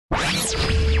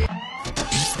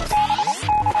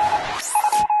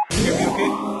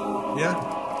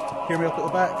hear me up at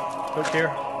the back? Out here.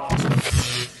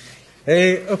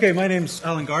 Okay, my name's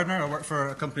Alan Gardner. I work for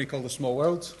a company called The Small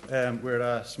World. We're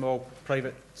a small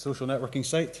private social networking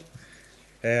site.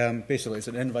 Basically, it's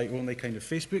an invite-only kind of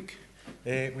Facebook.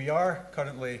 We are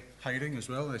currently hiring as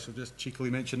well. I should just cheekily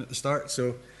mention at the start.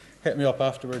 So hit me up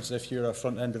afterwards if you're a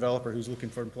front-end developer who's looking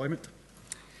for employment.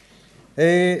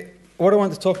 What I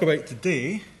want to talk about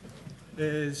today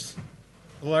is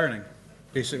learning,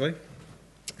 basically.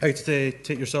 How to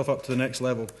take yourself up to the next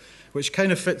level, which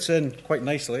kind of fits in quite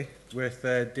nicely with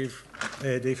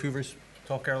Dave Hoover's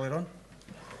talk earlier on.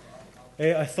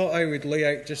 I thought I would lay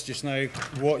out just now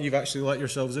what you've actually let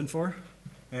yourselves in for.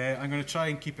 I'm going to try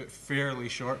and keep it fairly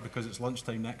short because it's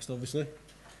lunchtime next, obviously.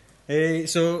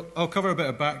 So I'll cover a bit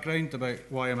of background about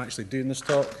why I'm actually doing this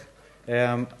talk,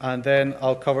 and then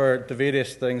I'll cover the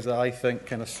various things that I think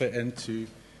kind of fit into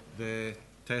the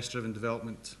test-driven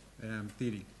development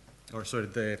theory. Or sorry,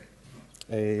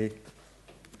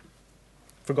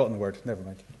 forgotten the word, never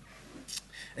mind.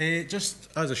 Just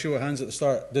as a show of hands at the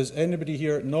start, does anybody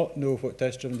here not know what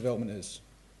test-driven development is?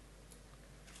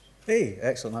 Hey,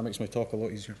 excellent, that makes my talk a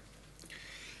lot easier.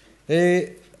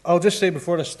 I'll just say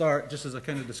before I start, just as a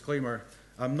kind of disclaimer,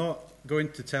 I'm not going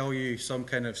to tell you some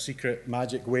kind of secret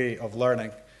magic way of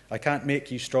learning. I can't make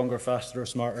you stronger, faster, or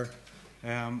smarter.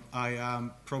 I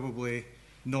am probably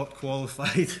not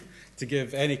qualified to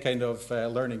give any kind of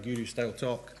learning guru style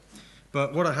talk.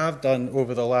 But what I have done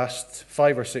over the last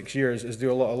 5 or 6 years is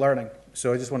do a lot of learning.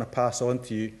 So I just want to pass on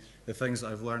to you the things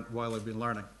that I've learned while I've been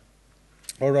learning,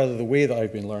 or rather the way that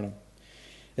I've been learning.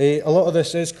 A lot of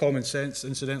this is common sense,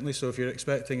 incidentally, so if you're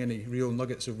expecting any real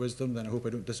nuggets of wisdom, then I hope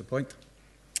I don't disappoint.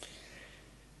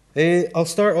 I'll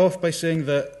start off by saying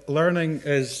that learning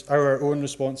is our own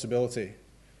responsibility.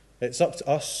 It's up to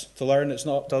us to learn, it's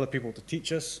not up to other people to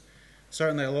teach us.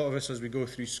 Certainly a lot of us, as we go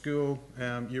through school,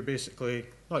 you're basically,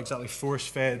 not exactly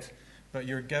force-fed, but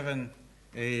you're given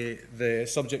the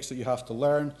subjects that you have to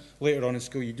learn. Later on in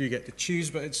school you do get to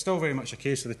choose, but it's still very much a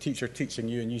case of the teacher teaching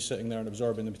you and you sitting there and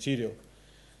absorbing the material.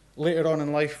 Later on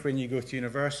in life, when you go to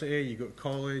university, you go to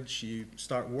college, you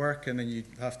start work, and then you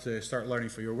have to start learning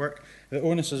for your work, the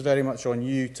onus is very much on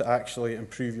you to actually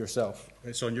improve yourself.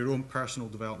 It's on your own personal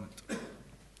development.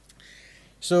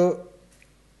 So,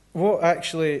 what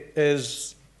actually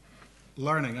is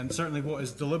learning, and certainly what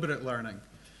is deliberate learning?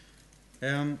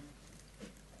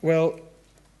 Well,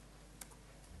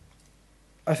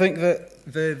 I think that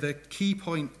the key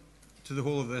point to the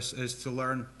whole of this is to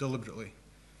learn deliberately.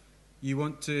 You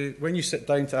want to, when you sit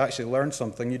down to actually learn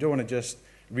something, you don't want to just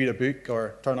read a book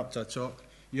or turn up to a talk.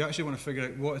 You actually want to figure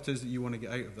out what it is that you want to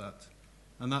get out of that.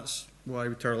 And that's why I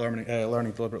would term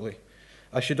learning deliberately.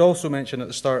 I should also mention at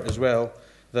the start as well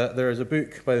that there is a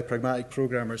book by the pragmatic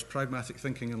programmers, Pragmatic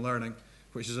Thinking and Learning,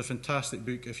 which is a fantastic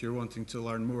book if you're wanting to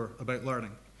learn more about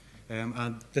learning.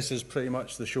 And this is pretty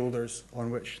much the shoulders on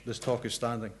which this talk is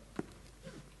standing.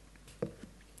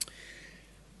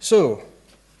 So,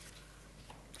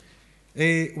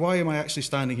 why am I actually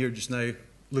standing here just now,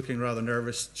 looking rather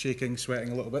nervous, shaking,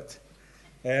 sweating a little bit?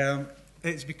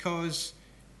 It's because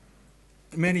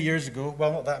many years ago,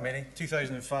 well not that many,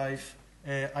 2005,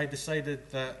 I decided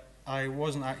that I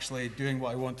wasn't actually doing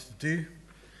what I wanted to do.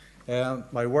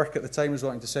 My work at the time was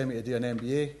wanting to send me to do an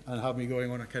MBA and have me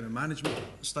going on a kind of management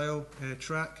style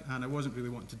track, and I wasn't really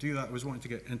wanting to do that. I was wanting to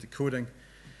get into coding.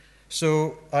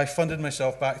 So I funded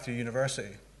myself back through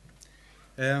university.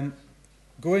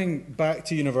 Going back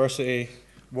to university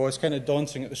was kind of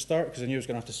daunting at the start because I knew I was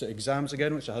going to have to sit exams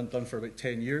again, which I hadn't done for about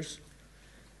 10 years.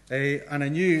 And I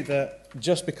knew that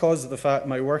just because of the fact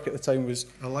my work at the time was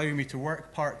allowing me to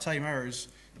work part-time hours,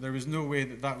 there was no way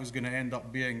that that was going to end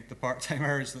up being the part-time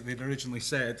hours that they'd originally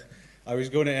said. I was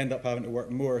going to end up having to work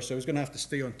more, so I was going to have to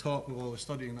stay on top of all the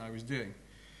studying that I was doing.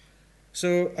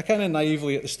 So I kind of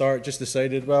naively at the start just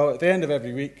decided, well, at the end of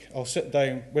every week, I'll sit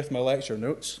down with my lecture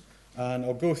notes, and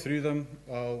I'll go through them,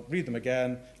 I'll read them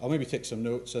again, I'll maybe take some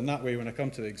notes, and that way when I come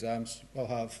to the exams, I'll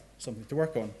have something to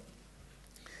work on.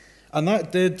 And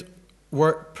that did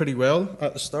work pretty well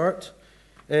at the start.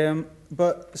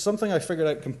 But something I figured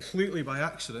out completely by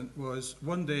accident was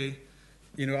one day,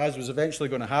 you know, as was eventually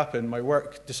going to happen, my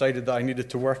work decided that I needed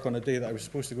to work on a day that I was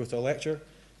supposed to go to a lecture.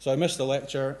 So I missed the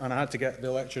lecture, and I had to get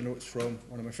the lecture notes from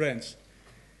one of my friends.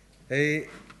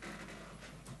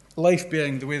 Life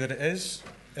being the way that it is,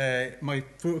 my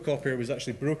photocopier was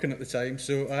actually broken at the time,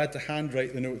 so I had to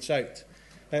handwrite the notes out.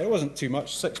 It wasn't too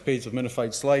much, 6 pages of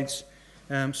minified slides.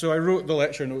 So I wrote the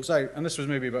lecture notes out, and this was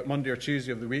maybe about Monday or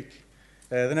Tuesday of the week.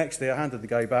 The next day I handed the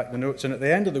guy back the notes, and at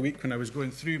the end of the week when I was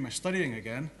going through my studying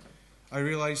again, I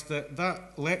realised that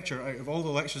that lecture, out of all the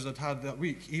lectures I'd had that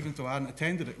week, even though I hadn't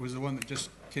attended it, was the one that just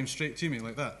came straight to me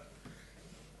like that.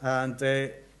 And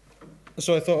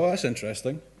so I thought, well, that's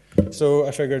interesting. So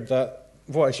I figured that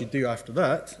what I should do after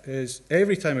that is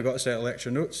every time I got a set of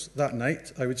lecture notes that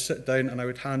night, I would sit down and I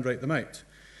would handwrite them out.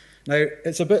 Now,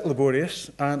 it's a bit laborious,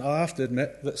 and I have to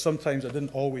admit that sometimes I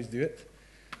didn't always do it.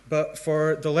 But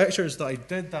for the lectures that I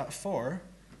did that for,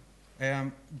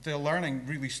 the learning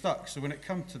really stuck. So when it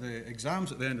came to the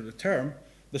exams at the end of the term,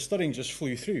 the studying just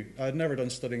flew through. I had never done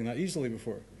studying that easily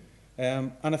before.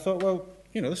 And I thought, well,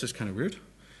 you know, this is kind of weird.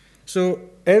 So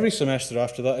every semester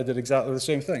after that, I did exactly the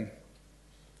same thing.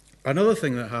 Another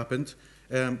thing that happened,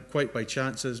 quite by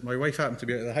chance, is my wife happened to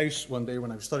be out of the house one day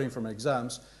when I was studying for my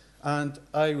exams, and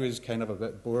I was kind of a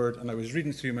bit bored, and I was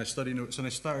reading through my study notes, and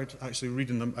I started actually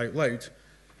reading them out loud.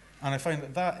 And I found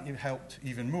that that helped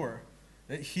even more.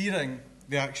 That hearing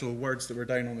the actual words that were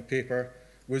down on the paper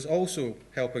was also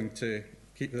helping to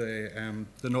keep the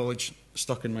knowledge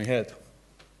stuck in my head.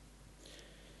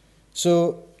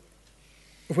 So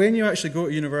when you actually go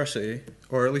to university,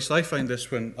 or at least I find this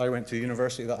when I went to the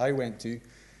university that I went to,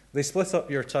 they split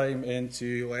up your time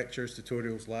into lectures,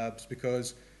 tutorials, labs,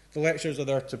 because the lectures are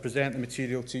there to present the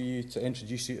material to you, to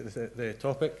introduce you to the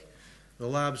topic. The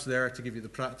lab's there to give you the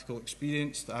practical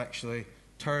experience, to actually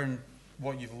turn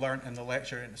what you've learnt in the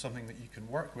lecture into something that you can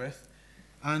work with.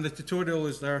 And the tutorial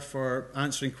is there for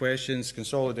answering questions,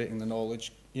 consolidating the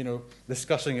knowledge, you know,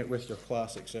 discussing it with your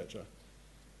class, etc.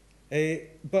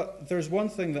 But there's one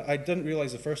thing that I didn't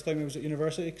realise the first time I was at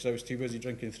university, because I was too busy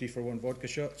drinking 3-for-1 vodka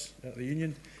shots at the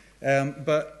Union.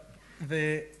 But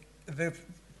the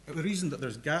reason that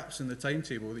there's gaps in the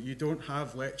timetable, that you don't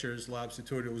have lectures, labs,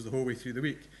 tutorials the whole way through the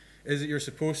week, is that you're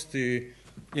supposed to,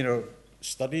 you know,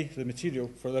 study the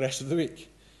material for the rest of the week,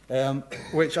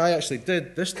 which I actually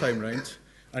did this time round,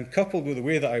 and coupled with the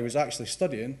way that I was actually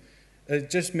studying, it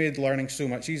just made learning so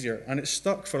much easier, and it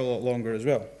stuck for a lot longer as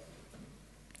well.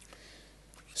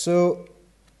 So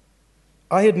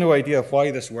I had no idea why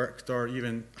this worked, or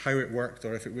even how it worked,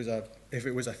 or if it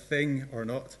was a thing or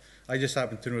not. I just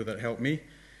happened to know that it helped me.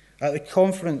 At the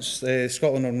conference,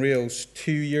 Scotland on Rails,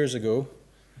 2 years ago,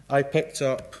 I picked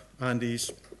up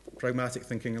Andy's Pragmatic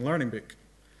Thinking and Learning book.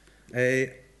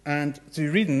 And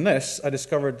through reading this, I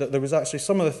discovered that there was actually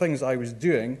some of the things that I was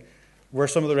doing were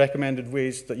some of the recommended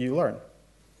ways that you learn.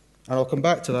 And I'll come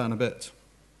back to that in a bit.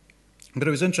 But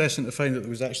it was interesting to find that there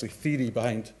was actually theory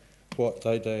behind what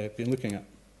I'd been looking at.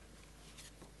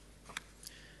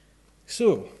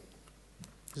 So,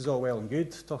 this is all well and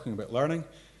good, talking about learning,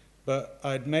 but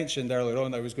I'd mentioned earlier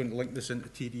on that I was going to link this into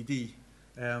TDD.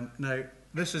 Now,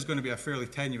 this is going to be a fairly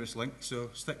tenuous link, so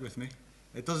stick with me.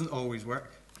 It doesn't always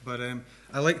work, but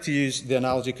I like to use the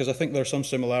analogy because I think there are some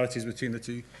similarities between the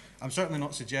two. I'm certainly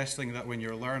not suggesting that when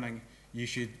you're learning, you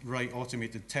should write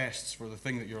automated tests for the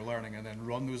thing that you're learning and then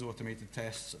run those automated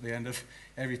tests at the end of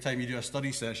every time you do a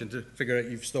study session to figure out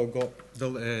you've still got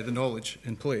the knowledge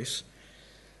in place.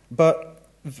 But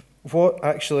what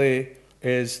actually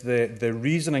is the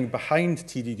reasoning behind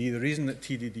TDD, the reason that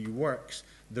TDD works,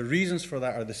 the reasons for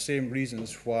that are the same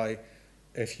reasons why,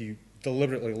 if you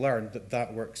deliberately learn,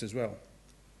 that works as well.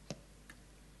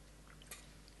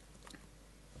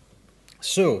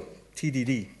 So,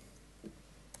 TDD,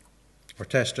 or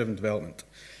test-driven development.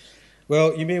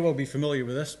 Well, you may well be familiar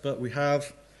with this, but we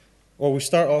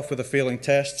start off with a failing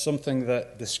test, something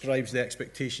that describes the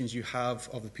expectations you have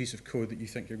of the piece of code that you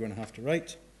think you're going to have to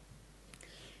write.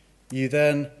 You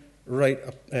then write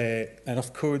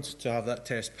enough code to have that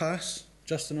test pass,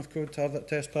 just enough code to have that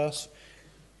test pass.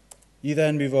 You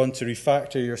then move on to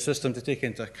refactor your system to take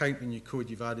into account the new code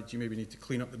you've added. You maybe need to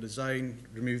clean up the design,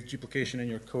 remove duplication in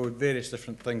your code, various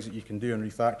different things that you can do in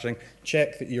refactoring.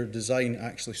 Check that your design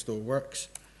actually still works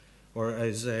or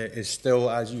is still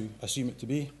as you assume it to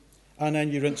be. And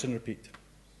then you rinse and repeat.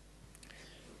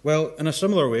 Well, in a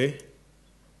similar way,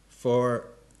 for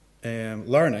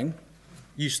learning,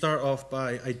 you start off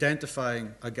by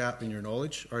identifying a gap in your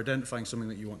knowledge or identifying something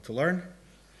that you want to learn.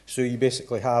 So you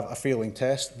basically have a failing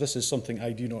test. This is something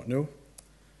I do not know.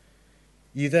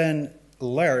 You then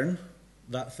learn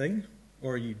that thing,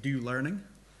 or you do learning.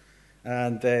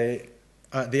 And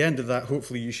at the end of that,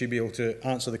 hopefully you should be able to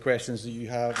answer the questions that you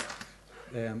have,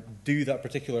 do that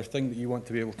particular thing that you want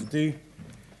to be able to do,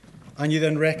 and you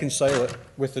then reconcile it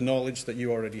with the knowledge that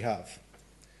you already have.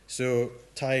 So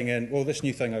tying in, well, this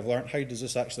new thing I've learned, how does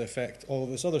this actually affect all of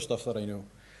this other stuff that I know?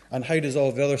 And how does all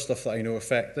of the other stuff that I know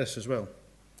affect this as well?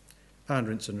 And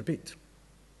rinse and repeat.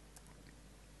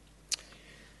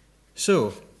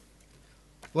 So,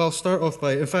 well, I'll start off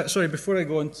by, in fact, sorry, before I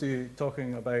go on to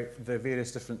talking about the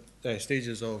various different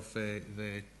stages of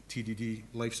the TDD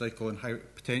life cycle and how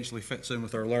it potentially fits in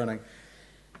with our learning.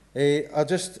 I'll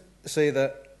just say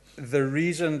that the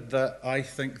reason that I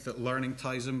think that learning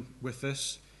ties in with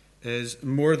this is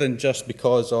more than just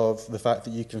because of the fact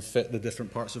that you can fit the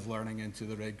different parts of learning into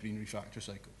the red-green-refactor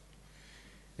cycle.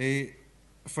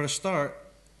 For a start,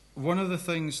 one of the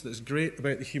things that's great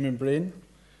about the human brain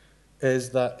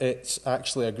is that it's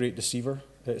actually a great deceiver.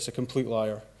 It's a complete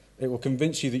liar. It will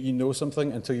convince you that you know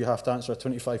something until you have to answer a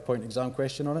 25-point exam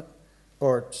question on it,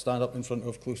 or stand up in front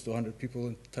of close to 100 people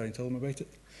and try and tell them about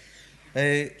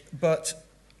it. But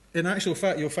in actual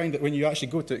fact, you'll find that when you actually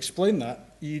go to explain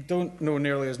that, you don't know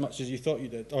nearly as much as you thought you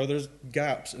did, or there's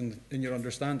gaps in your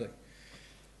understanding.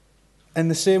 In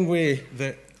the same way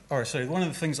that, one of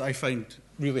the things I find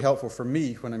really helpful for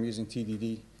me when I'm using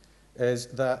TDD is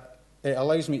that it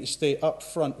allows me to state up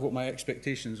front what my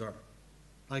expectations are.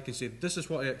 I can say, this is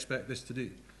what I expect this to do.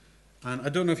 And I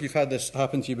don't know if you've had this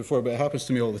happen to you before, but it happens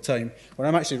to me all the time. When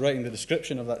I'm actually writing the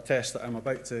description of that test that I'm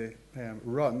about to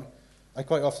run, I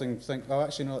quite often think, oh,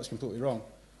 actually, no, that's completely wrong.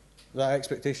 That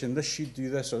expectation, this should do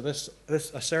this, or this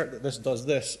assert that this does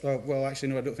this. Well, actually,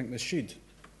 no, I don't think this should.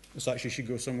 This actually should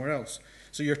go somewhere else.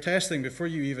 So you're testing before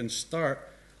you even start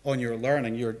on your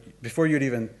learning. Before you're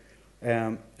even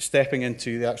stepping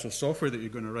into the actual software that you're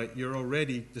going to write, you're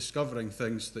already discovering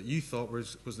things that you thought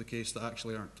was the case that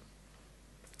actually aren't.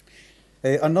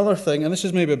 Another thing, and this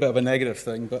is maybe a bit of a negative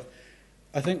thing, but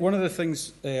I think one of the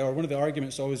things, or one of the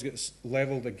arguments that always gets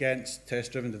levelled against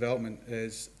test-driven development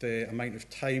is the amount of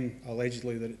time,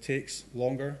 allegedly, that it takes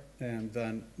longer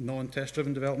than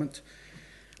non-test-driven development.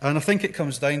 And I think it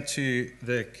comes down to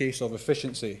the case of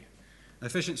efficiency.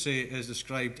 Efficiency is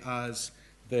described as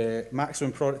the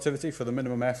maximum productivity for the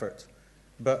minimum effort.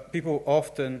 But people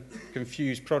often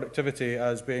confuse productivity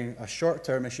as being a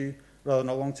short-term issue rather than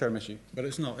a long-term issue. But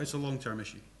it's not, it's a long-term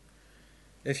issue.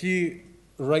 If you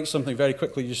write something very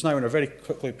quickly just now and are very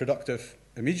quickly productive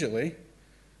immediately,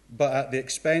 but at the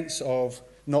expense of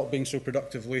not being so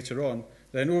productive later on,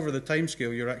 then over the time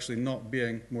scale you're actually not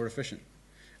being more efficient.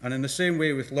 And in the same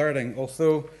way with learning,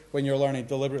 although when you're learning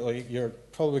deliberately, you're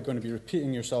probably going to be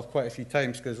repeating yourself quite a few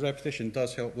times because repetition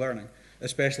does help learning,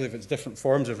 especially if it's different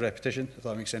forms of repetition, if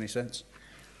that makes any sense.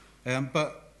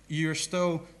 But you're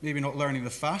still maybe not learning the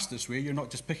fastest way. You're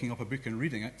not just picking up a book and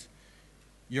reading it.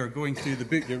 You're going through the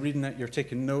book, you're reading it, you're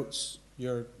taking notes,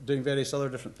 you're doing various other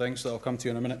different things that I'll come to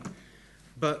in a minute.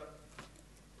 But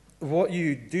what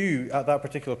you do at that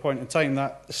particular point in time,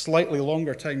 that slightly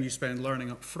longer time you spend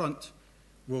learning up front,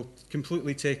 will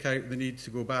completely take out the need to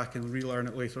go back and relearn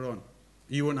it later on.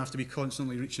 You won't have to be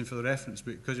constantly reaching for the reference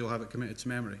book because you'll have it committed to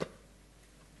memory.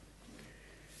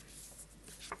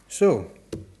 So,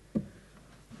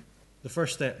 the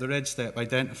first step, the red step,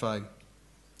 identify.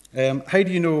 How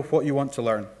do you know what you want to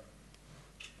learn?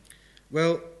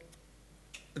 Well,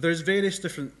 there's various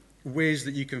different ways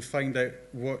that you can find out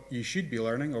what you should be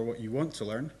learning or what you want to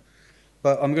learn.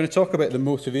 But I'm going to talk about the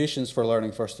motivations for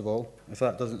learning first of all, if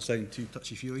that doesn't sound too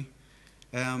touchy-feely.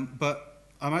 But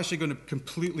I'm actually going to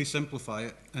completely simplify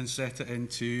it and set it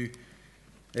into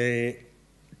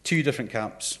two different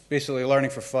camps, basically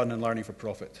learning for fun and learning for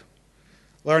profit.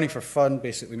 Learning for fun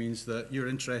basically means that you're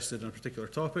interested in a particular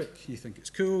topic, you think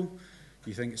it's cool,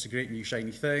 you think it's a great new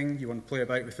shiny thing, you want to play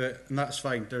about with it, and that's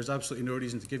fine. There's absolutely no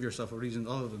reason to give yourself a reason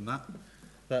other than that.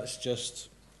 That's just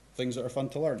things that are fun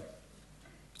to learn.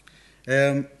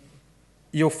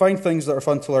 You'll find things that are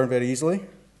fun to learn very easily,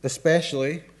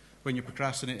 especially when you're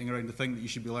procrastinating around the thing that you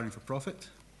should be learning for profit.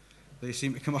 They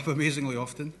seem to come up amazingly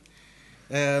often.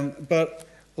 But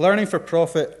learning for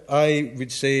profit, I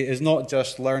would say, is not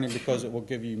just learning because it will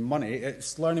give you money,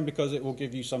 it's learning because it will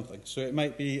give you something. So it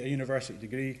might be a university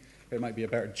degree, it might be a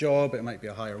better job, it might be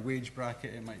a higher wage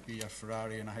bracket, it might be a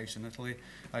Ferrari and a house in Italy,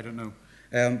 I don't know.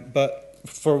 But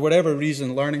for whatever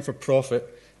reason, learning for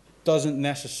profit doesn't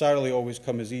necessarily always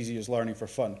come as easy as learning for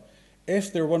fun.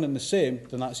 If they're one and the same,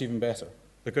 then that's even better,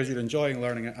 because you're enjoying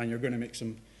learning it and you're going to make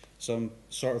some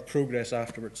sort of progress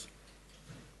afterwards.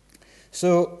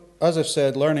 So, as I've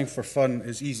said, learning for fun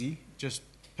is easy. Just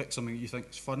pick something that you think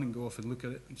is fun and go off and look at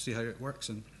it and see how it works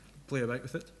and play about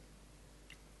with it.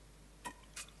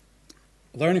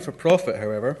 Learning for profit,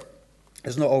 however,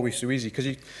 is not always so easy, because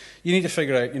you need to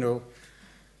figure out,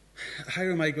 how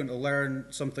am I going to learn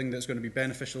something that's going to be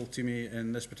beneficial to me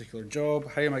in this particular job?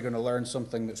 How am I going to learn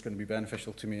something that's going to be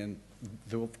beneficial to me in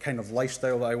the kind of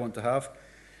lifestyle that I want to have?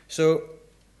 So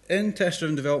in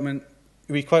test-driven development,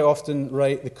 we quite often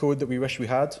write the code that we wish we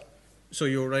had. So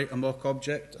you'll write a mock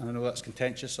object, and I know that's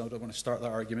contentious, so I don't want to start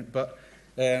that argument, but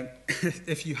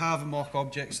if you have mock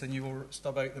objects, then you will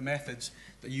stub out the methods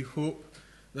that you hope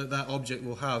that object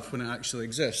will have when it actually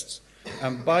exists.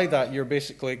 And by that, you're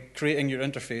basically creating your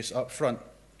interface up front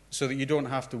so that you don't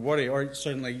have to worry, or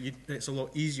certainly it's a lot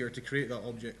easier to create that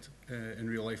object in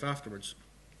real life afterwards.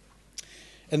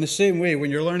 In the same way,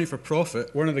 when you're learning for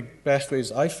profit, one of the best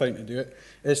ways I find to do it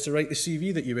is to write the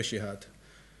CV that you wish you had.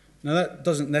 Now, that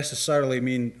doesn't necessarily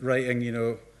mean writing, you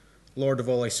know, Lord of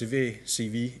all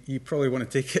CV. You probably want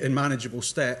to take it in manageable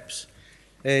steps.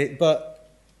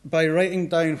 But by writing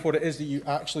down what it is that you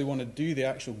actually want to do, the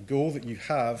actual goal that you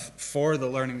have for the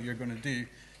learning that you're going to do,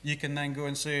 you can then go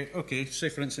and say, okay, say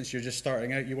for instance you're just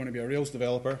starting out, you want to be a Rails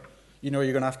developer, you know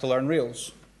you're going to have to learn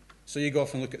Rails. So you go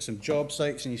off and look at some job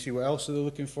sites and you see what else are they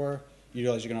looking for. You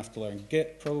realise you're going to have to learn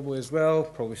Git probably as well,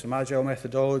 probably some agile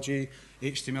methodology,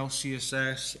 HTML,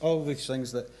 CSS, all these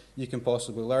things that you can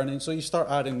possibly learn. And so you start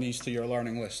adding these to your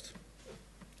learning list.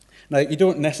 Now, you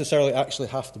don't necessarily actually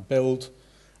have to build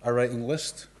a learning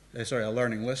list.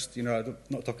 You know, I'm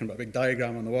not talking about a big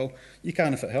diagram on the wall. You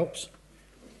can if it helps.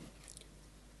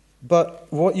 But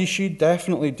what you should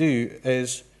definitely do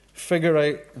is figure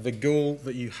out the goal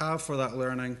that you have for that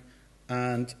learning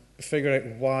and figure out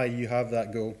why you have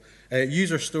that goal.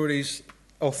 User stories,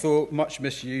 although much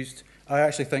misused, I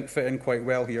actually think fit in quite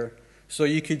well here. So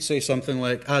you could say something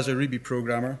like, as a Ruby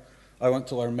programmer, I want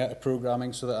to learn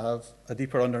metaprogramming so that I have a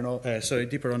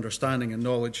deeper understanding and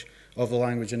knowledge of the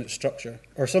language and its structure,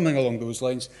 or something along those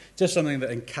lines, just something that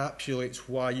encapsulates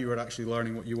why you are actually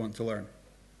learning what you want to learn.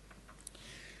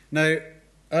 Now,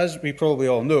 as we probably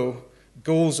all know,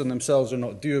 goals in themselves are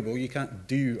not doable. You can't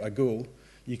do a goal.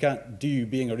 You can't do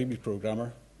being a Ruby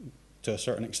programmer to a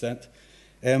certain extent,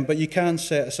 but you can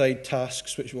set aside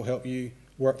tasks which will help you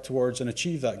work towards and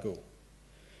achieve that goal.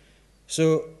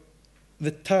 So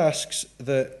the tasks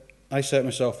that I set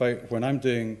myself out when I'm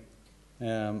doing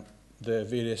the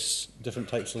various different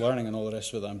types of learning and all the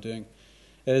rest of it that I'm doing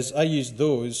is I use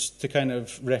those to kind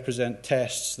of represent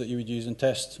tests that you would use in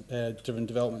test-driven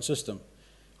development system,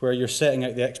 where you're setting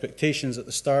out the expectations at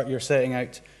the start, you're setting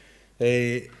out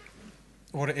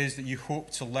what it is that you hope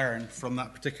to learn from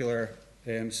that particular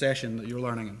session that you're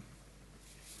learning in.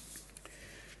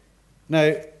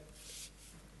 Now,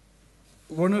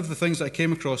 one of the things that I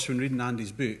came across when reading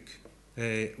Andy's book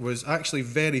was actually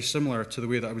very similar to the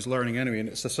way that I was learning anyway, and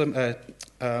it's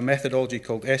a methodology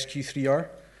called SQ3R.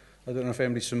 I don't know if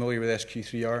anybody's familiar with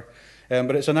SQ3R,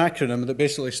 but it's an acronym that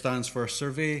basically stands for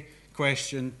Survey,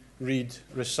 Question, Read,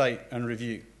 Recite, and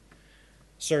Review.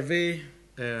 Survey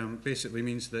basically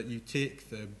means that you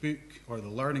take the book or the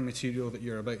learning material that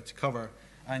you're about to cover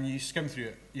and you skim through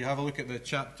it. You have a look at the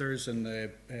chapters and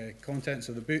the contents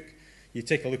of the book. You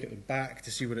take a look at the back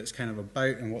to see what it's kind of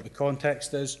about and what the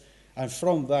context is. And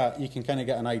from that, you can kind of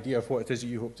get an idea of what it is that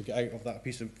you hope to get out of that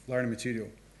piece of learning material.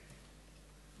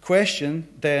 Question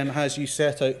then has you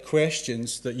set out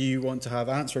questions that you want to have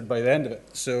answered by the end of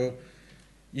it. So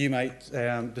you might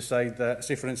decide that,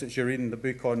 say for instance, you're reading the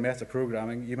book on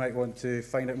metaprogramming, you might want to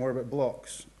find out more about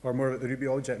blocks or more about the Ruby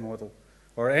object model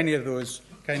or any of those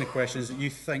kind of questions that you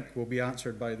think will be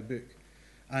answered by the book.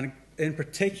 And in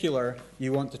particular,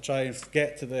 you want to try and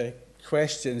get to the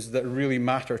questions that really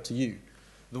matter to you,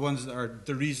 the ones that are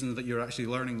the reason that you're actually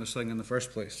learning this thing in the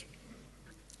first place.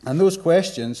 And those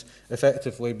questions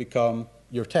effectively become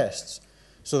your tests,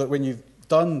 so that when you've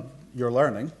done your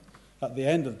learning, at the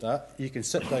end of that, you can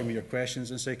sit down with your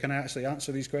questions and say, can I actually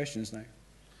answer these questions now?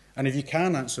 And if you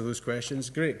can answer those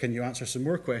questions, great. Can you answer some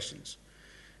more questions?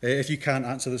 If you can't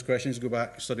answer those questions, go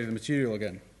back and study the material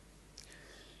again.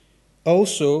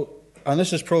 Also, and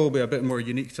this is probably a bit more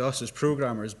unique to us as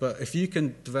programmers, but if you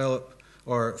can develop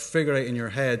or figure out in your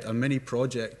head a mini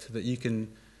project that you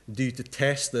can do to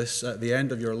test this at the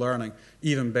end of your learning,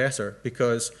 even better,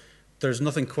 because there's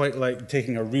nothing quite like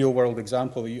taking a real-world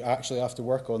example that you actually have to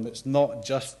work on that's not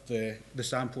just the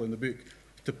sample in the book,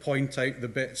 to point out the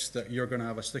bits that you're going to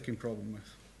have a sticking problem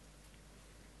with.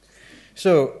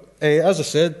 So, as I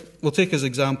said, we'll take as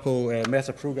example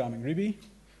Metaprogramming Ruby,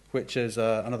 which is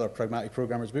another pragmatic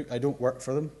programmer's book. I don't work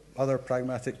for them. Other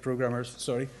metaprogramming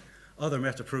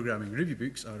Ruby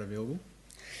books are available.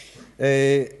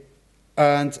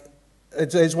 And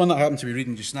it's one that I happen to be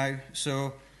reading just now.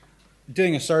 So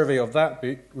doing a survey of that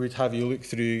book would have you look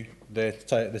through the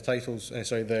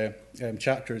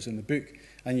chapters in the book,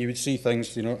 and you would see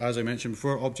things, you know, as I mentioned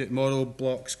before, object model,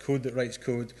 blocks, code that writes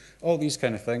code, all these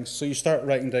kind of things. So you start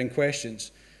writing down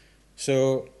questions.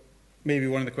 So maybe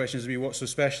one of the questions would be, what's so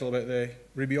special about the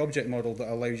Ruby object model that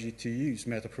allows you to use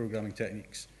metaprogramming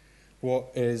techniques? What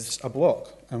is a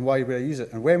block, and why would I use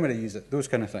it, and when would I use it? Those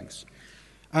kind of things.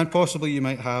 And possibly you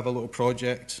might have a little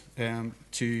project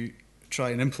to try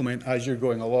and implement as you're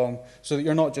going along, so that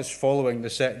you're not just following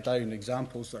the set down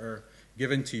examples that are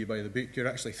given to you by the book. You're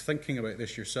actually thinking about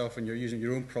this yourself, and you're using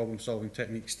your own problem-solving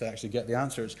techniques to actually get the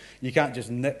answers. You can't just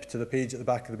nip to the page at the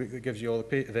back of the book that gives you all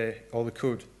the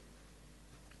code.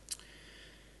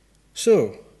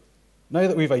 So, now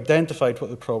that we've identified what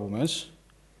the problem is,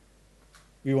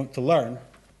 we want to learn,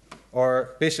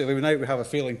 or basically now we have a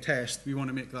failing test, we want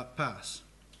to make that pass.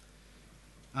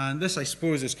 And this, I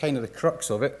suppose, is kind of the crux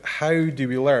of it. How do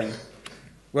we learn?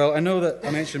 Well, I know that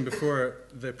I mentioned before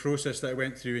the process that I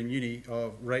went through in uni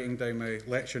of writing down my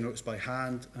lecture notes by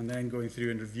hand and then going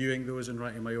through and reviewing those and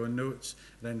writing my own notes,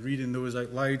 then reading those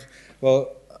out loud.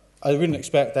 Well, I wouldn't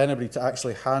expect anybody to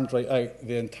actually handwrite out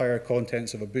the entire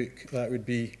contents of a book. That would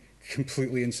be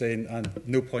completely insane and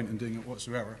no point in doing it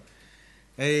whatsoever.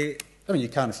 I mean, you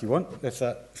can if you want, if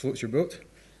that floats your boat.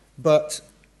 But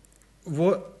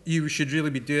what you should really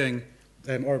be doing,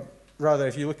 or rather,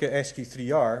 if you look at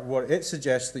SQ3R, what it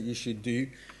suggests that you should do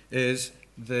is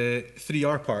the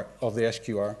 3R part of the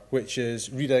SQR, which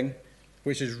is reading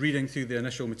through the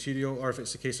initial material, or if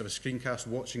it's the case of a screencast,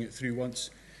 watching it through once,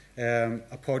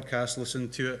 a podcast, listen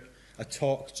to it, a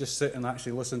talk, just sit and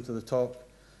actually listen to the talk.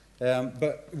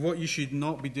 But what you should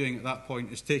not be doing at that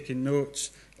point is taking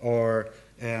notes or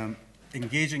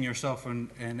engaging yourself in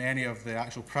any of the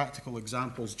actual practical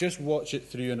examples. Just watch it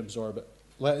through and absorb it.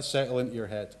 Let it settle into your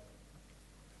head.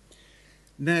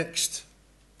 Next,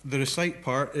 the recite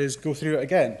part is go through it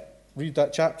again. Read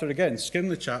that chapter again. Skim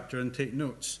the chapter and take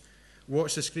notes.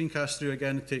 Watch the screencast through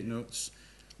again and take notes.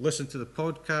 Listen to the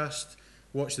podcast.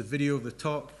 Watch the video of the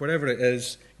talk. Whatever it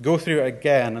is, go through it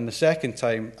again, and the second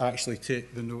time, actually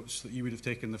take the notes that you would have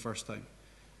taken the first time.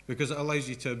 Because it allows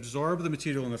you to absorb the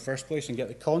material in the first place and get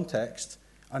the context,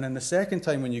 and then the second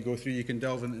time when you go through, you can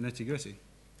delve into the nitty-gritty.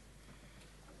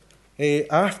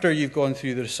 After you've gone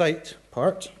through the recite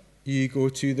part, you go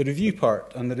to the review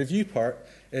part, and the review part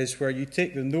is where you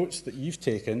take the notes that you've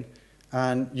taken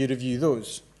and you review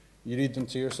those. You read them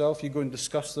to yourself, you go and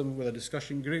discuss them with a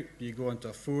discussion group, you go into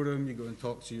a forum, you go and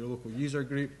talk to your local user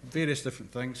group, various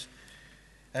different things.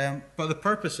 But the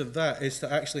purpose of that is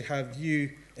to actually have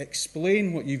you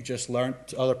explain what you've just learnt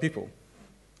to other people,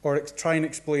 or try and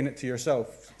explain it to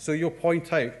yourself. So you'll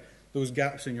point out those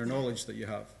gaps in your knowledge that you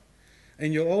have.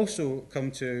 And you'll also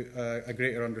come to a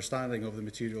greater understanding of the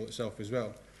material itself as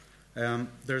well.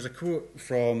 There's a quote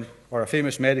from, or a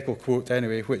famous medical quote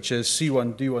anyway, which is see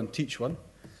one, do one, teach one,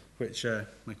 which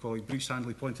my colleague Bruce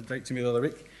Handley pointed out to me the other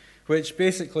week, which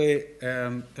basically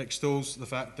extols the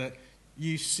fact that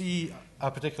you see a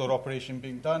particular operation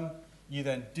being done, you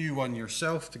then do one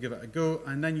yourself to give it a go,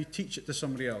 and then you teach it to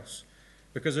somebody else.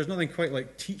 Because there's nothing quite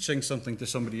like teaching something to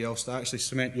somebody else to actually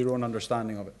cement your own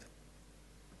understanding of it.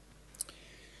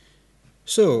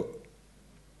 So,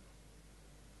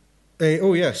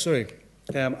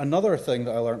 another thing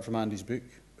that I learned from Andy's book,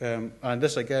 and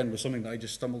this again was something that I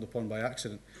just stumbled upon by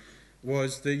accident,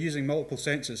 was the using multiple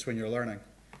senses when you're learning.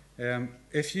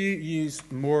 If you use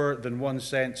more than one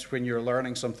sense when you're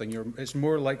learning something, it's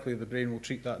more likely the brain will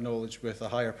treat that knowledge with a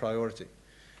higher priority.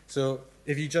 So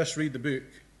if you just read the book,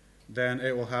 then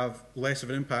it will have less of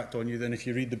an impact on you than if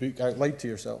you read the book out loud to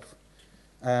yourself.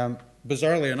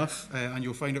 Bizarrely enough, and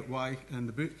you'll find out why in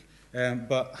the book,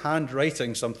 but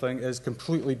handwriting something is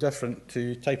completely different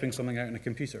to typing something out on a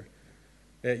computer.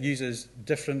 It uses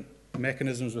different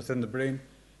mechanisms within the brain,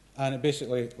 and it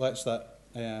basically lets that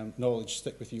knowledge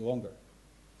stick with you longer.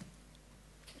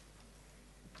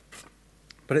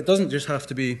 But it doesn't just have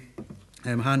to be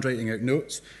handwriting out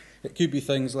notes. It could be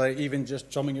things like even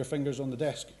just drumming your fingers on the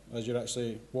desk as you're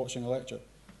actually watching a lecture.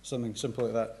 Something simple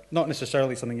like that. Not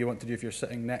necessarily something you want to do if you're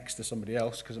sitting next to somebody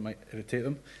else, because it might irritate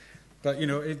them. But,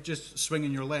 just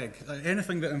swinging your leg.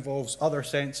 Anything that involves other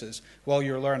senses while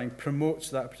you're learning promotes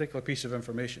that particular piece of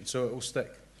information, so it will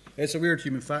stick. It's a weird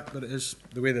human fact, but it is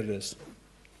the way that it is.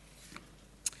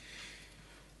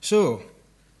 So,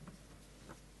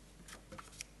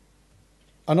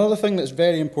 another thing that's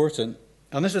very important,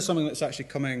 and this is something that's actually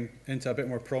coming into a bit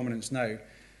more prominence now,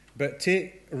 but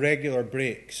take regular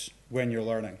breaks when you're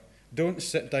learning. Don't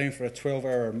sit down for a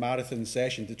 12-hour marathon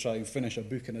session to try and finish a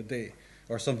book in a day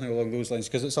or something along those lines,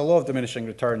 because it's a law of diminishing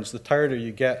returns. The tireder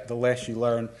you get, the less you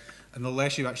learn, and the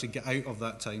less you actually get out of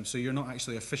that time. So you're not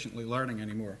actually efficiently learning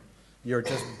anymore. You're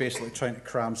just basically trying to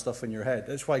cram stuff in your head.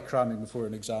 That's why cramming before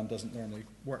an exam doesn't normally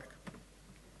work,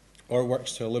 or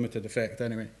works to a limited effect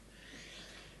anyway.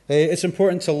 It's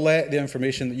important to let the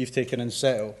information that you've taken in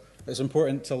settle. It's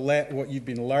important to let what you've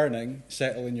been learning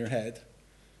settle in your head.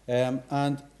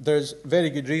 And there's very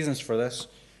good reasons for this.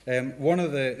 One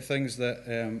of the things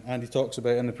that Andy talks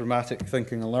about in the Pragmatic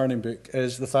Thinking and Learning book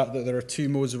is the fact that there are two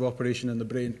modes of operation in the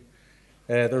brain.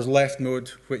 There's left mode,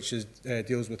 which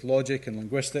deals with logic and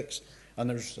linguistics, And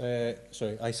there's,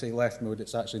 sorry, I say left mode,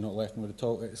 it's actually not left mode at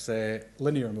all, it's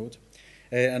linear mode.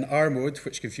 And R mode,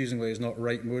 which confusingly is not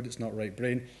right mode, it's not right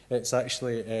brain, it's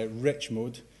actually rich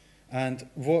mode. And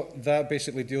what that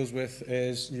basically deals with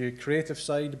is your creative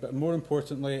side, but more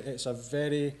importantly, it's a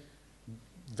very,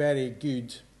 very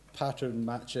good pattern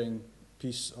matching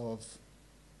piece of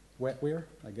wetware,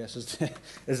 I guess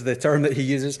is the term that he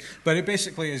uses. But it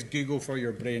basically is Google for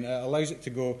your brain. It allows it to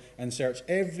go and search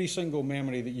every single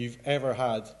memory that you've ever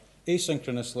had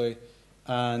asynchronously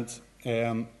and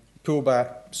pull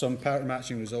back some pattern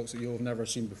matching results that you'll have never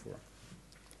seen before.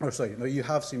 Or sorry, no, you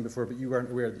have seen before, but you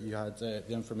weren't aware that you had the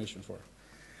information for.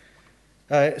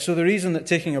 So the reason that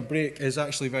taking a break is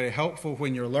actually very helpful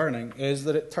when you're learning is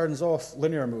that it turns off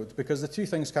linear mode, because the two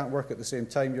things can't work at the same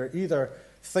time. You're either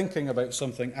thinking about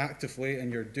something actively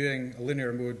and you're doing a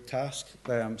linear mode task,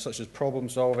 such as problem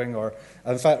solving, or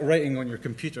in fact writing on your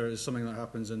computer is something that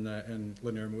happens in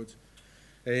linear mode.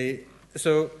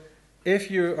 So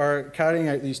if you are carrying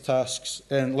out these tasks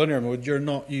in linear mode, you're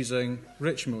not using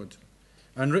rich mode.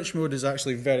 And rich mode is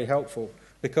actually very helpful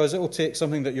because it will take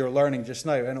something that you're learning just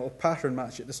now and it will pattern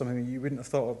match it to something that you wouldn't have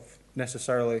thought of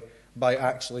necessarily by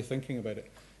actually thinking about it.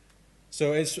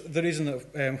 So it's the reason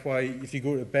that why if you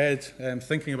go to bed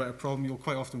thinking about a problem, you'll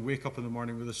quite often wake up in the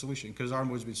morning with a solution, because R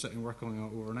mode's been sitting working on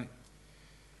it overnight.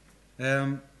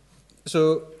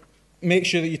 So make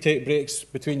sure that you take breaks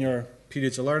between your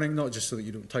periods of learning, not just so that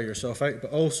you don't tire yourself out,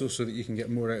 but also so that you can get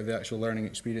more out of the actual learning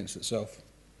experience itself.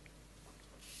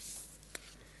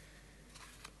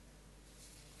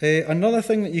 Another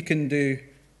thing that you can do,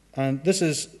 and this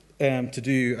is to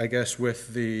do, I guess,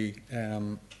 with the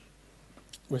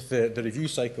review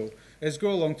cycle, is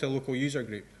go along to a local user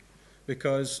group.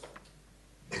 Because,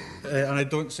 and I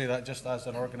don't say that just as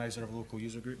an organiser of a local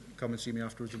user group, come and see me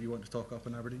afterwards if you want to talk up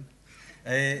in Aberdeen.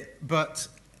 But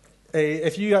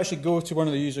if you actually go to one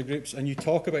of the user groups and you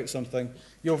talk about something,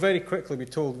 you'll very quickly be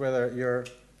told whether you're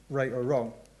right or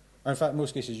wrong. Or in fact, in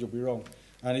most cases, you'll be wrong.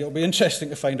 And it'll be interesting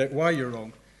to find out why you're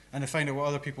wrong and to find out what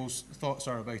other people's thoughts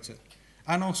are about it.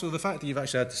 And also the fact that you've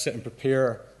actually had to sit and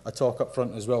prepare a talk up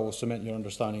front as well will cement your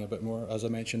understanding a bit more, as I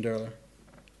mentioned earlier.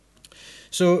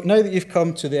 So now that you've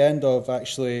come to the end of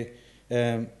actually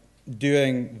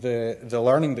doing the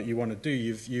learning that you want to do,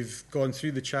 you've gone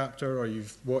through the chapter or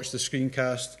you've watched the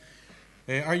screencast,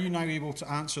 are you now able to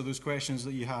answer those questions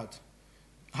that you had?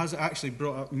 Has it actually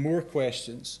brought up more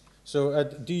questions? So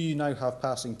do you now have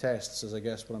passing tests, is I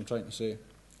guess what I'm trying to say.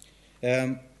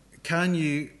 Can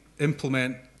you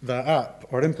implement that app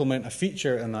or implement a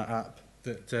feature in that app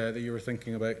that you were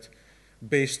thinking about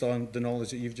based on the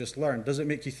knowledge that you've just learned? Does it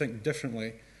make you think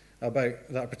differently about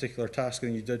that particular task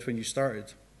than you did when you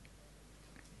started?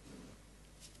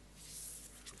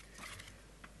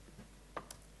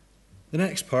 The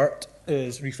next part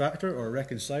is refactor or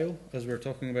reconcile, as we're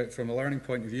talking about from a learning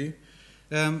point of view.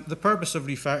 The purpose of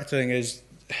refactoring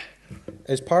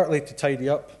is partly to tidy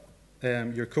up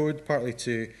your code, partly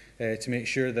to make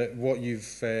sure that what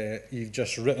you've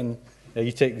just written,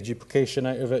 you take the duplication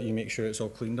out of it, you make sure it's all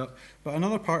cleaned up. But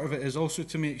another part of it is also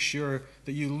to make sure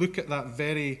that you look at that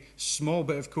very small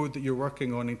bit of code that you're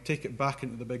working on and take it back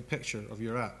into the big picture of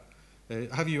your app.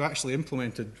 Have you actually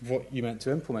implemented what you meant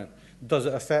to implement? Does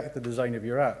it affect the design of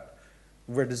your app?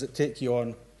 Where does it take you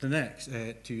on next?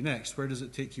 Where does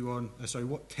it take you on?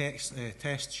 What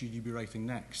test should you be writing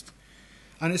next?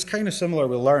 And it's kind of similar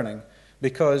with learning,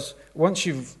 because once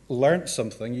you've learnt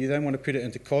something, you then want to put it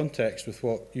into context with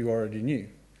what you already knew.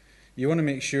 You want to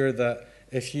make sure that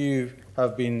if you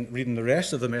have been reading the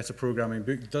rest of the metaprogramming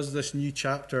book, does this new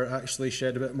chapter actually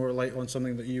shed a bit more light on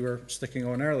something that you were sticking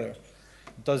on earlier?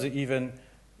 Does it even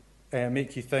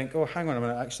make you think, oh, hang on a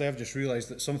minute, actually I've just realised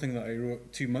that something that I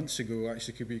wrote 2 months ago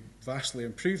actually could be vastly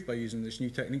improved by using this new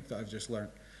technique that I've just learned.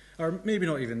 Or maybe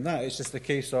not even that, it's just a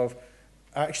case of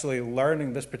actually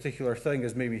learning this particular thing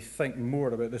has made me think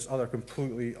more about this other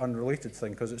completely unrelated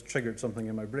thing because it's triggered something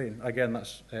in my brain. Again,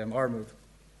 that's R mode.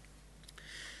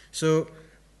 So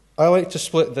I like to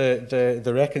split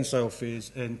the reconcile phase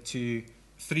into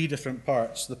 3 different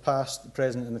parts: the past, the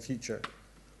present, and the future.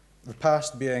 The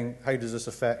past being, how does this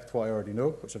affect what I already know,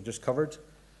 which I've just covered.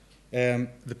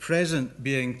 The present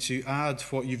being to add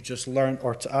what you've just learned,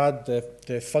 or to add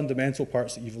the fundamental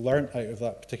parts that you've learned out of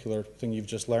that particular thing you've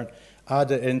just learned, add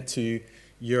it into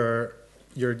your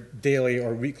daily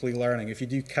or weekly learning. If you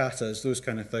do katas, those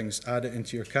kind of things, add it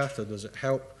into your kata. Does it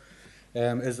help?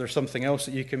 Is there something else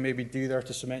that you can maybe do there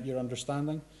to cement your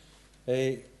understanding?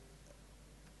 The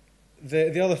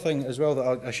other thing as well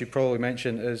that I should probably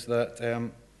mention is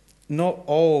that not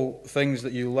all things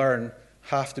that you learn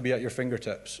have to be at your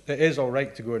fingertips. It is all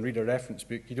right to go and read a reference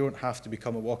book. You don't have to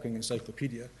become a walking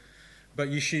encyclopedia. But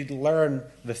you should learn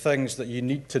the things that you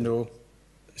need to know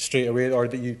straight away, or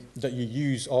that you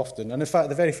use often. And in fact,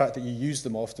 the very fact that you use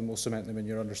them often will cement them in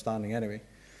your understanding anyway.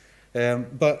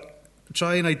 But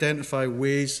try and identify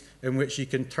ways in which you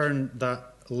can turn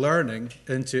that learning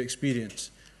into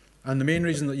experience. And the main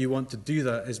reason that you want to do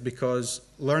that is because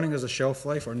learning has a shelf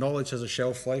life, or knowledge has a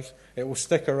shelf life. It will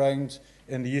stick around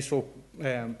in the useful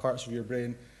parts of your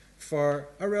brain for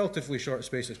a relatively short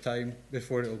space of time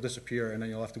before it will disappear, and then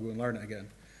you'll have to go and learn it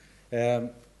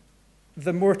again.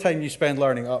 The more time you spend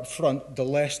learning up front, the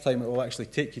less time it will actually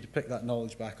take you to pick that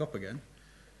knowledge back up again.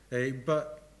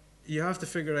 But you have to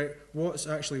figure out what's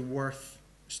actually worth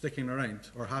sticking around,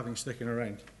 or having sticking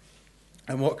around.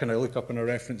 And what can I look up in a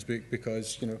reference book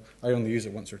because, I only use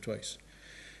it once or twice.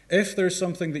 If there's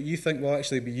something that you think will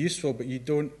actually be useful, but you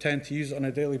don't tend to use it on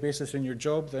a daily basis in your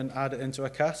job, then add it into a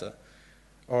CASA,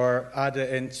 or add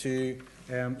it into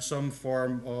some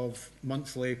form of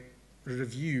monthly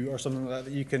review or something like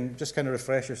that you can just kind of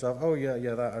refresh yourself. Oh, yeah,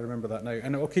 that I remember that now.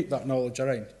 And it will keep that knowledge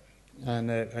around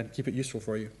and keep it useful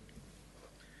for you.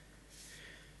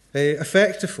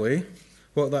 Effectively,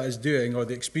 what that is doing, or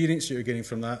the experience you're getting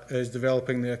from that, is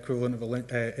developing the equivalent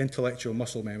of intellectual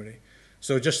muscle memory.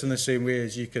 So just in the same way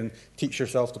as you can teach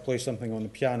yourself to play something on the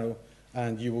piano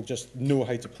and you will just know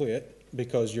how to play it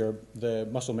because the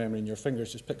muscle memory in your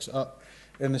fingers just picks it up.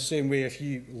 In the same way, if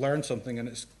you learn something and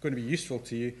it's going to be useful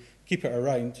to you, keep it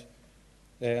around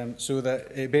so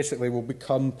that it basically will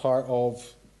become part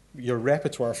of your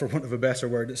repertoire, for want of a better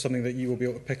word. It's something that you will be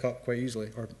able to pick up quite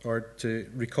easily, or to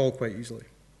recall quite easily.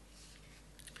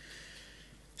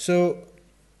 So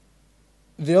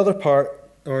the other part,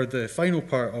 or the final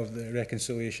part of the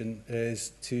reconciliation,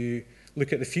 is to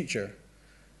look at the future.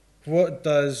 What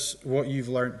does what you've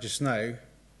learnt just now,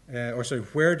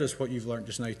 where does what you've learnt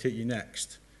just now take you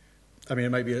next? I mean, it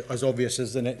might be as obvious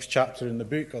as the next chapter in the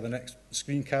book, or the next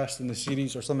screencast in the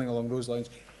series, or something along those lines.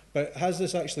 But has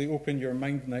this actually opened your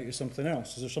mind now to something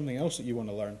else? Is there something else that you want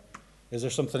to learn? Is there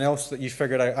something else that you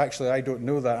figured out, actually, I don't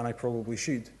know that and I probably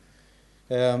should?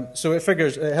 So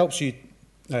it helps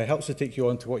to take you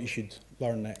on to what you should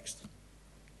learn next.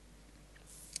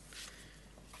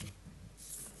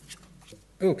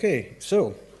 Okay,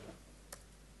 so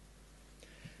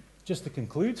just to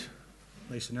conclude,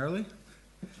 nice and early,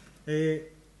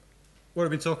 what I've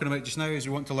been talking about just now is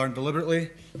you want to learn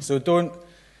deliberately. So don't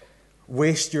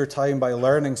waste your time by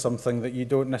learning something that you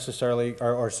don't necessarily,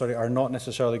 are not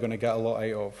necessarily going to get a lot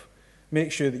out of.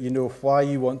 Make sure that you know why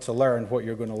you want to learn what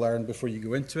you're going to learn before you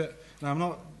go into it. Now, I'm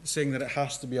not saying that it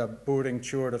has to be a boring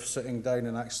chore of sitting down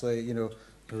and actually,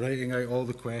 writing out all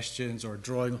the questions or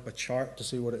drawing up a chart to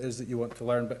see what it is that you want to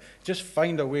learn, but just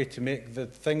find a way to make the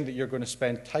thing that you're going to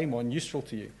spend time on useful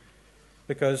to you.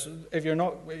 Because if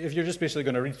you're just basically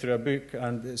going to read through a book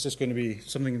and it's just going to be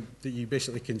something that you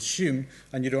basically consume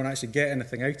and you don't actually get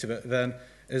anything out of it, then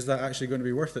is that actually going to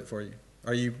be worth it for you?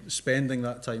 Are you spending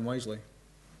that time wisely?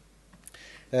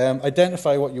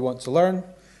 Identify what you want to learn.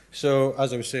 So,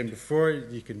 as I was saying before,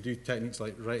 you can do techniques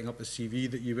like writing up a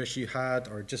CV that you wish you had,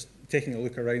 or just taking a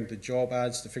look around the job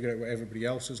ads to figure out what everybody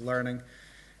else is learning,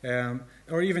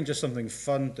 or even just something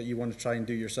fun that you want to try and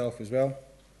do yourself as well.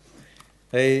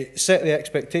 Set the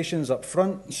expectations up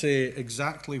front. Say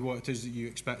exactly what it is that you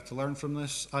expect to learn from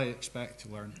this. I expect to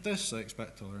learn this, I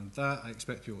expect to learn that, I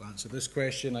expect to be able to answer this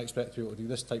question, I expect to be able to do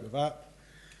this type of app.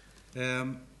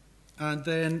 And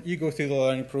then you go through the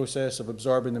learning process of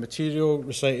absorbing the material,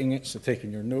 reciting it, so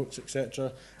taking your notes,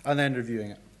 etc., and then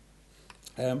reviewing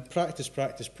it. Practice,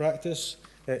 practice, practice.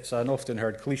 It's an often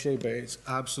heard cliche, but it's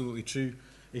absolutely true.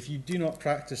 If you do not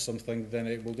practice something, then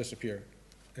it will disappear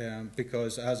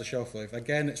because it has a shelf life.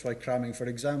 Again, it's why cramming for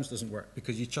exams doesn't work,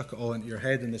 because you chuck it all into your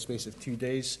head in the space of 2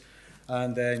 days,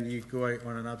 and then you go out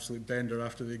on an absolute bender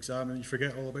after the exam and you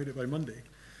forget all about it by Monday.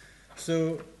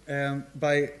 So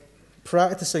by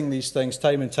practicing these things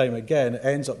time and time again, it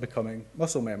ends up becoming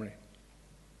muscle memory.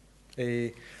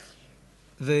 Make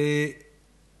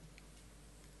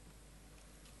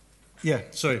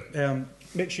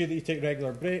sure that you take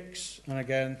regular breaks. And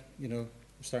again, I'm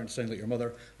starting to sound like your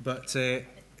mother, but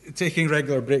taking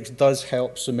regular breaks does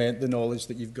help cement the knowledge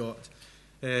that you've got.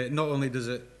 Not only does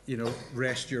it,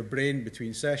 rest your brain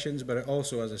between sessions, but it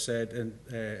also, as I said,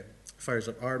 fires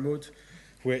up R mode,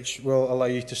 which will allow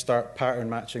you to start pattern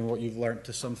matching what you've learnt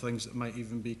to some things that might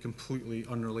even be completely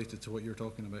unrelated to what you're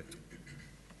talking about.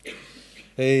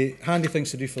 Handy things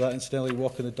to do for that, incidentally: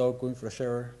 walking the dog, going for a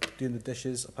shower, doing the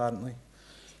dishes, apparently.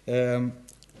 And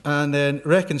then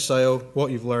reconcile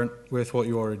what you've learnt with what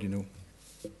you already know.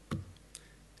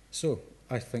 So,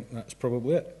 I think that's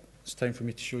probably it. It's time for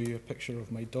me to show you a picture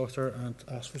of my daughter and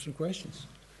ask for some questions.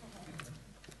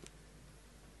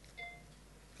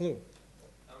 Hello.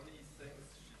 How many things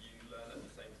should you learn at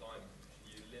the same time?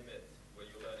 Should you limit where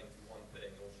you're learning to one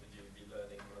thing, or should you be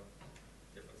learning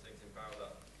different things in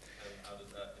parallel? And how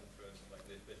does that influence like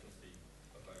the efficiency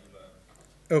of how you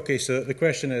learn? Okay, so the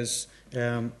question is,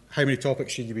 how many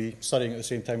topics should you be studying at the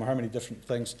same time, or how many different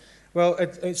things? Well,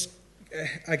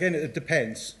 again, it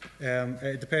depends.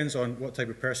 It depends on what type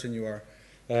of person you are.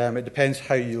 It depends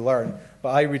how you learn.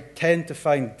 But I would tend to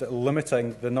find that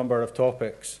limiting the number of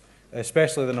topics,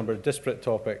 especially the number of disparate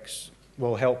topics,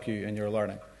 will help you in your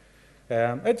learning.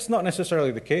 It's not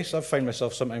necessarily the case. I've found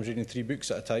myself sometimes reading 3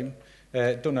 books at a time.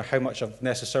 Don't know how much I've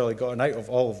necessarily gotten out of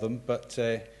all of them, but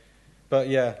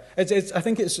yeah, I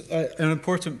think it's an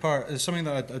important part. It's something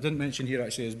that I didn't mention here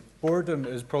actually, is boredom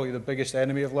is probably the biggest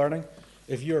enemy of learning.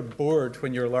 If you're bored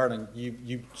when you're learning,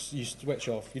 you switch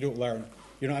off, you don't learn.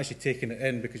 You're not actually taking it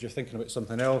in because you're thinking about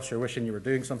something else, you're wishing you were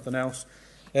doing something else.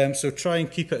 So try and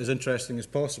keep it as interesting as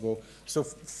possible. So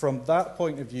from that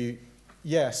point of view,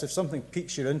 yes, if something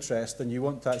piques your interest and you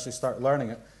want to actually start learning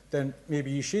it, then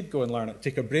maybe you should go and learn it,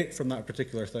 take a break from that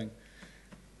particular thing.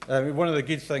 One of the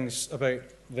good things about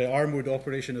the R mode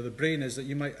operation of the brain is that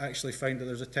you might actually find that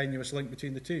there's a tenuous link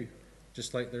between the two,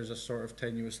 just like there's a sort of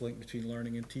tenuous link between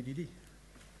learning and TDD.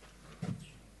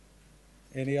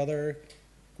 Any other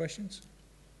questions?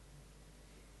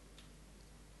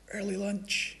 Early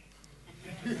lunch.